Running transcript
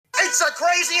It's a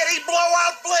Crazy Eddie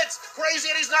blowout blitz.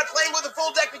 Crazy Eddie's not playing with a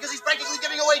full deck because he's practically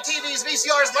giving away TVs,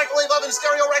 VCRs, microwave ovens,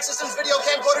 stereo rack systems, video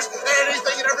camcorders,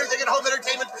 anything and everything in home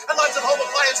entertainment, and lots of home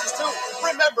appliances too.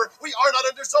 Remember, we are not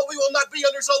undersold, we will not be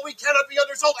undersold, we cannot be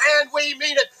undersold, and we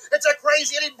mean it. It's a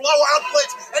Crazy Eddie blowout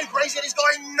blitz, and Crazy Eddie's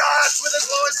going nuts with his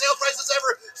lowest sale prices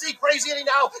ever. See Crazy Eddie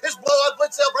now, his blowout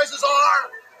blitz sale prices are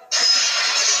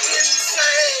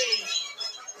insane.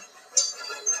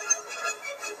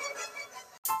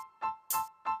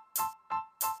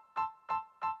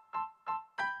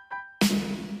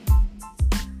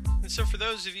 So for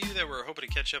those of you that were hoping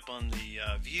to catch up on The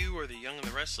View or The Young and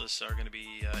the Restless are going to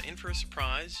be in for a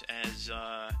surprise as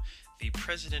the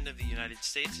President of the United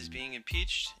States is being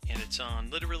impeached, and it's on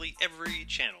literally every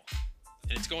channel.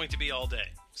 And it's going to be all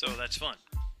day, so that's fun.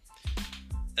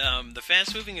 The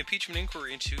fast-moving impeachment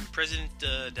inquiry into President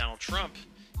Donald Trump,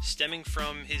 stemming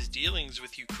from his dealings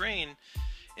with Ukraine,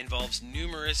 involves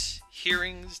numerous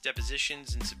hearings,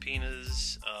 depositions, and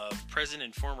subpoenas of present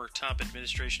and former top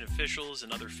administration officials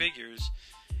and other figures,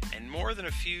 and more than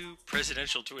a few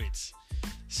presidential tweets.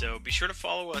 So be sure to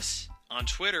follow us on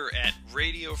Twitter at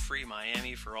Radio Free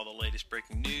Miami for all the latest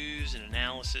breaking news and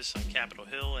analysis on Capitol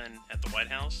Hill and at the White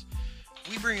House.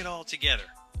 We bring it all together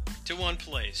to one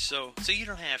place, so you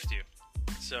don't have to.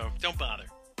 So don't bother.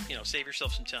 Save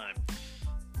yourself some time.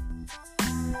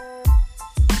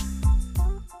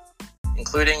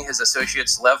 Including his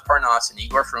associates Lev Parnas and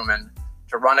Igor Fruman,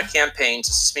 to run a campaign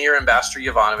to smear Ambassador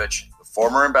Yovanovitch. The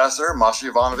former ambassador, Masha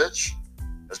Yovanovitch,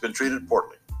 has been treated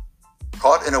poorly,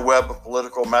 caught in a web of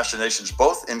political machinations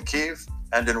both in Kyiv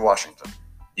and in Washington.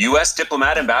 U.S.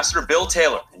 diplomat Ambassador Bill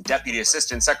Taylor and Deputy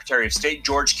Assistant Secretary of State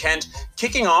George Kent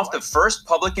kicking off the first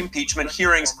public impeachment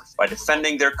hearings by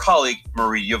defending their colleague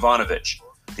Marie Yovanovitch.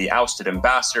 The ousted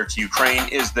ambassador to Ukraine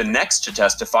is the next to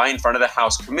testify in front of the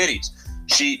House committees.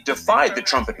 She defied the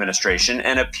Trump administration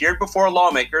and appeared before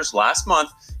lawmakers last month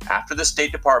after the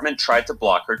State Department tried to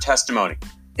block her testimony.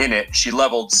 In it, she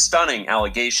leveled stunning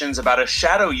allegations about a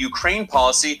shadow Ukraine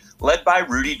policy led by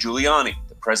Rudy Giuliani,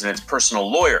 the president's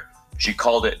personal lawyer. She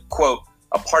called it, quote,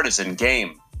 a partisan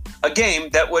game, a game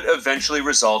that would eventually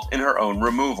result in her own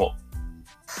removal.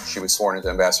 She was sworn into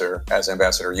U.S.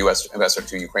 ambassador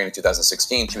to Ukraine in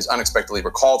 2016. She was unexpectedly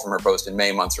recalled from her post in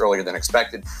May, months earlier than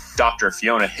expected. Dr.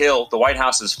 Fiona Hill, the White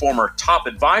House's former top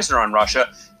advisor on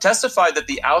Russia, testified that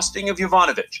the ousting of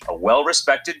Yovanovitch, a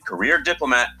well-respected career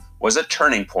diplomat, was a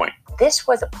turning point. This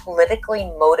was a politically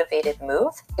motivated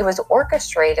move. It was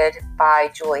orchestrated by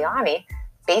Giuliani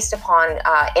based upon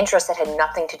interests that had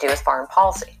nothing to do with foreign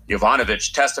policy.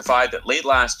 Yovanovitch testified that late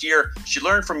last year, she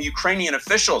learned from Ukrainian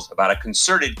officials about a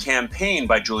concerted campaign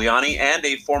by Giuliani and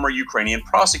a former Ukrainian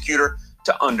prosecutor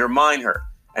to undermine her,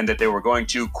 and that they were going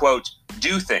to, quote,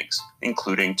 do things,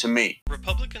 including to me.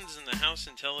 Republicans in the House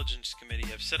Intelligence Committee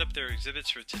have set up their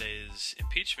exhibits for today's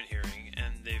impeachment hearing,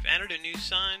 and they've added a new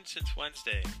sign since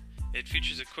Wednesday. It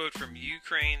features a quote from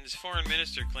Ukraine's foreign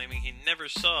minister claiming he never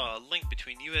saw a link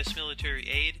between U.S. military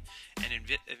aid and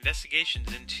investigations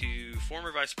into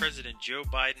former Vice President Joe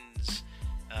Biden's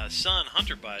son,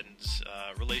 Hunter Biden's,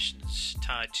 relations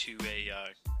tied to a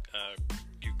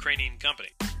Ukrainian company.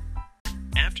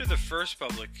 After the first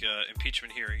public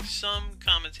impeachment hearing, some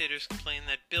commentators complained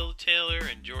that Bill Taylor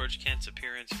and George Kent's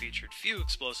appearance featured few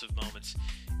explosive moments,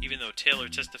 even though Taylor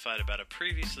testified about a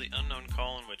previously unknown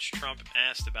call in which Trump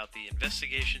asked about the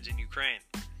investigations in Ukraine.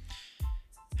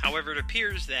 However, it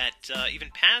appears that even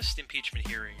past impeachment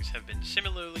hearings have been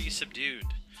similarly subdued.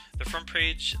 The front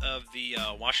page of the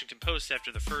Washington Post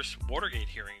after the first Watergate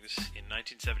hearings in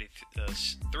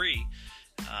 1973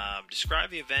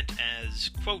 described the event as,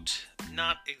 quote,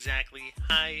 not exactly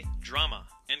high drama,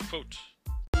 end quote.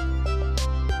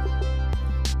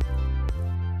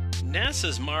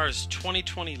 NASA's Mars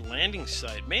 2020 landing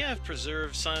site may have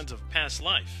preserved signs of past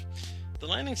life. The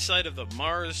landing site of the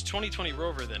Mars 2020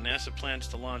 rover that NASA plans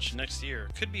to launch next year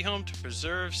could be home to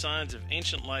preserved signs of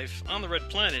ancient life on the red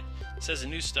planet, says a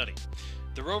new study.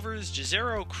 The rover's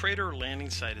Jezero Crater landing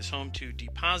site is home to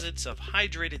deposits of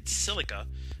hydrated silica,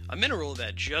 a mineral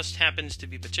that just happens to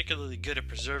be particularly good at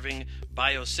preserving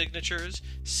biosignatures,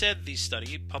 said the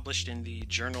study published in the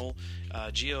journal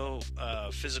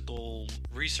Geophysical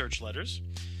Research Letters.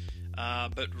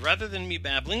 But rather than me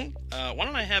babbling, why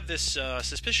don't I have this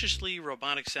suspiciously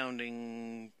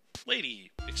robotic-sounding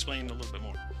lady explain a little bit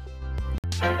more.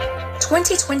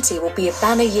 2020 will be a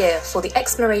banner year for the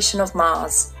exploration of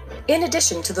Mars. In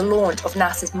addition to the launch of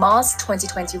NASA's Mars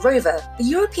 2020 rover, the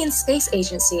European Space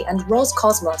Agency and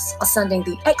Roscosmos are sending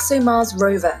the ExoMars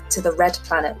rover to the Red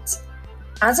Planet.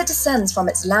 As it descends from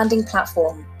its landing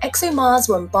platform, ExoMars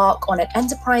will embark on an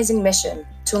enterprising mission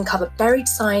to uncover buried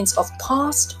signs of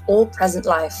past or present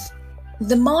life.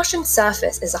 The Martian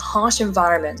surface is a harsh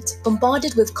environment,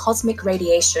 bombarded with cosmic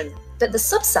radiation, but the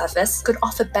subsurface could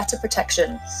offer better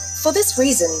protection. For this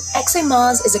reason,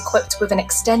 ExoMars is equipped with an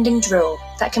extending drill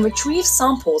that can retrieve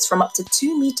samples from up to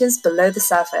 2 meters below the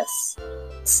surface.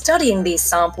 Studying these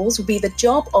samples will be the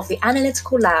job of the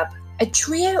Analytical Lab, a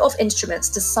trio of instruments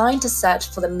designed to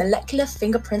search for the molecular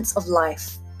fingerprints of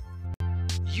life.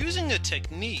 Using a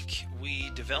technique we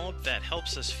developed that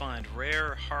helps us find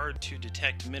rare,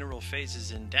 hard-to-detect mineral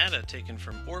phases in data taken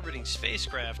from orbiting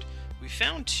spacecraft, we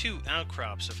found 2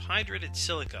 outcrops of hydrated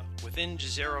silica within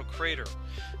Jezero Crater,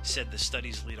 said the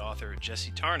study's lead author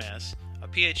Jesse Tarnas, a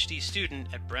PhD student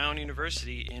at Brown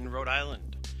University in Rhode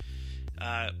Island.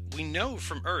 We know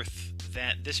from Earth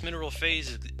that this mineral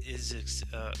phase is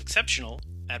exceptional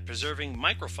at preserving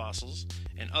microfossils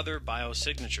and other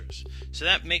biosignatures, so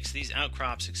that makes these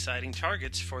outcrops exciting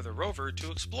targets for the rover to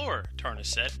explore, Tarnas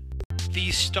said.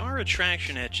 The star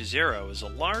attraction at Jezero is a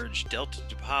large delta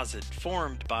deposit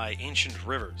formed by ancient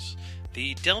rivers.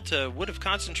 The delta would have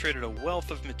concentrated a wealth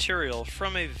of material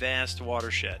from a vast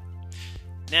watershed.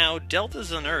 Now,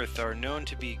 deltas on Earth are known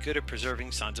to be good at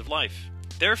preserving signs of life.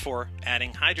 Therefore,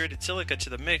 adding hydrated silica to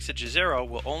the mix at Jezero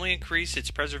will only increase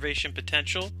its preservation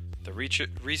potential, the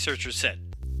researchers said.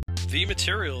 The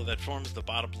material that forms the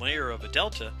bottom layer of a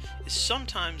delta is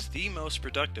sometimes the most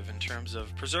productive in terms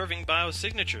of preserving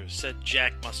biosignatures, said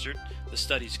Jack Mustard, the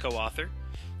study's co-author.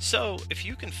 So, if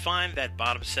you can find that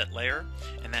bottom set layer,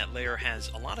 and that layer has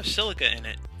a lot of silica in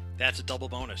it, that's a double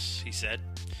bonus, he said.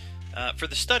 For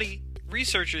the study,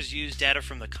 researchers used data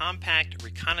from the Compact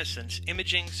Reconnaissance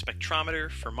Imaging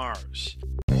Spectrometer for Mars.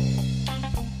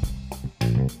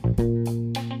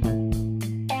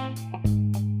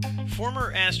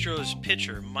 Former Astros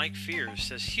pitcher Mike Fiers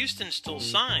says Houston stole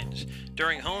signs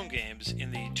during home games in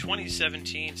the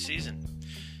 2017 season.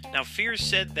 Now, Fiers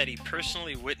said that he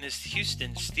personally witnessed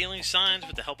Houston stealing signs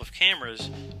with the help of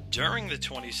cameras during the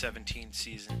 2017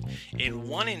 season. In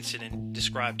one incident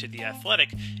described to The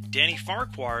Athletic, Danny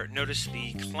Farquhar noticed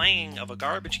the clanging of a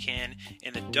garbage can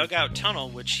in the dugout tunnel,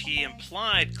 which he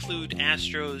implied clued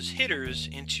Astros hitters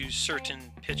into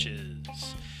certain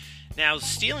pitches. Now,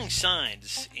 stealing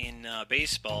signs in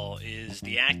baseball is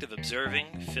the act of observing,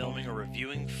 filming, or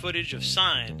reviewing footage of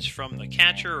signs from the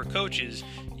catcher or coaches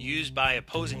used by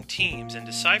opposing teams and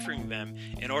deciphering them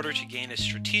in order to gain a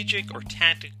strategic or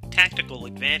tactical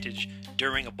advantage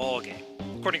during a ball game,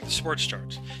 according to Sports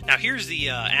Charts. Now, here's the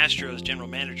Astros general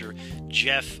manager,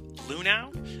 Jeff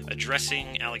Luhnow,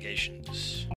 addressing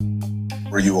allegations.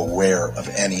 Were you aware of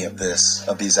any of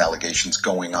these allegations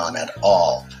going on at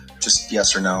all? Just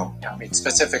yes or no? Yeah, I mean,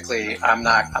 specifically, I'm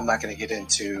not going to get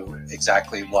into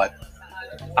exactly what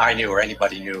I knew or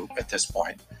anybody knew at this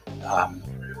point.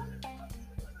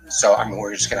 So I mean,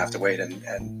 we're just going to have to wait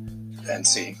and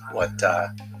see what.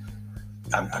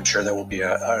 I'm sure there will be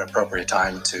an appropriate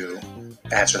time to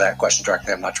answer that question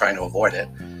directly. I'm not trying to avoid it.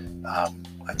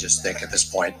 I just think at this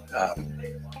point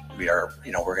we're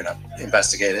going to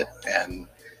investigate it and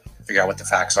figure out what the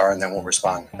facts are, and then we'll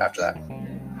respond after that.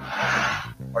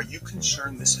 Are you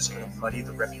concerned this is going to muddy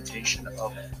the reputation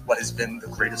of what has been the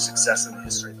greatest success in the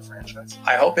history of the franchise?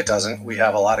 I hope it doesn't. We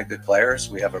have a lot of good players.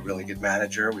 We have a really good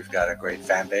manager. We've got a great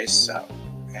fan base,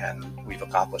 and we've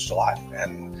accomplished a lot.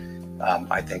 And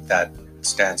I think that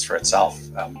stands for itself.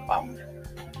 I'm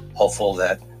hopeful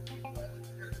that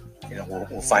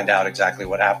we'll find out exactly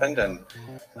what happened, and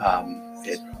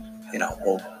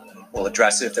we'll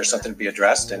address it if there's something to be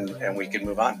addressed, and we can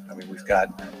move on. I mean, we've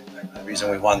got the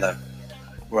reason we won the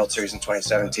World Series in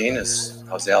 2017 is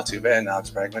Jose Altuve and Alex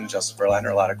Bregman, Justin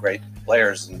Verlander, a lot of great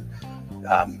players, and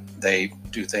they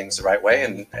do things the right way,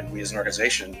 and we as an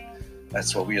organization,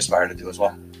 that's what we aspire to do as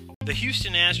well. The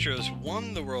Houston Astros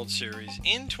won the World Series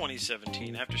in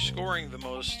 2017 after scoring the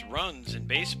most runs in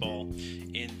baseball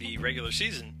in the regular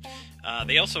season.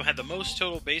 They also had the most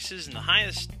total bases and the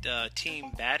highest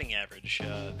team batting average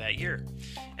that year.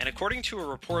 And according to a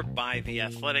report by The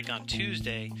Athletic on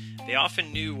Tuesday, they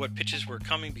often knew what pitches were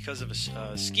coming because of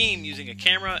a scheme using a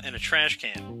camera and a trash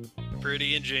can.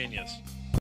 Pretty ingenious.